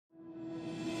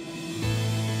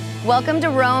Welcome to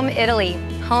Rome, Italy,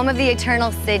 home of the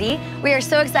Eternal City. We are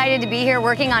so excited to be here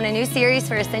working on a new series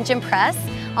for Ascension Press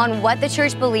on what the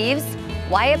church believes,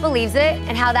 why it believes it,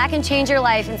 and how that can change your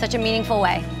life in such a meaningful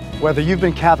way. Whether you've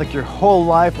been Catholic your whole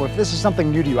life or if this is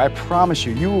something new to you, I promise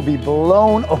you, you will be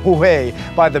blown away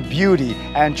by the beauty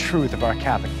and truth of our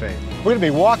Catholic faith. We're going to be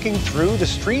walking through the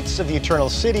streets of the Eternal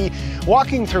City,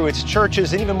 walking through its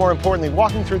churches, and even more importantly,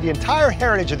 walking through the entire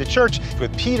heritage of the church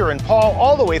with Peter and Paul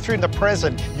all the way through to the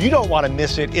present. You don't want to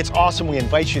miss it. It's awesome. We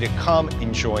invite you to come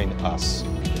and join us.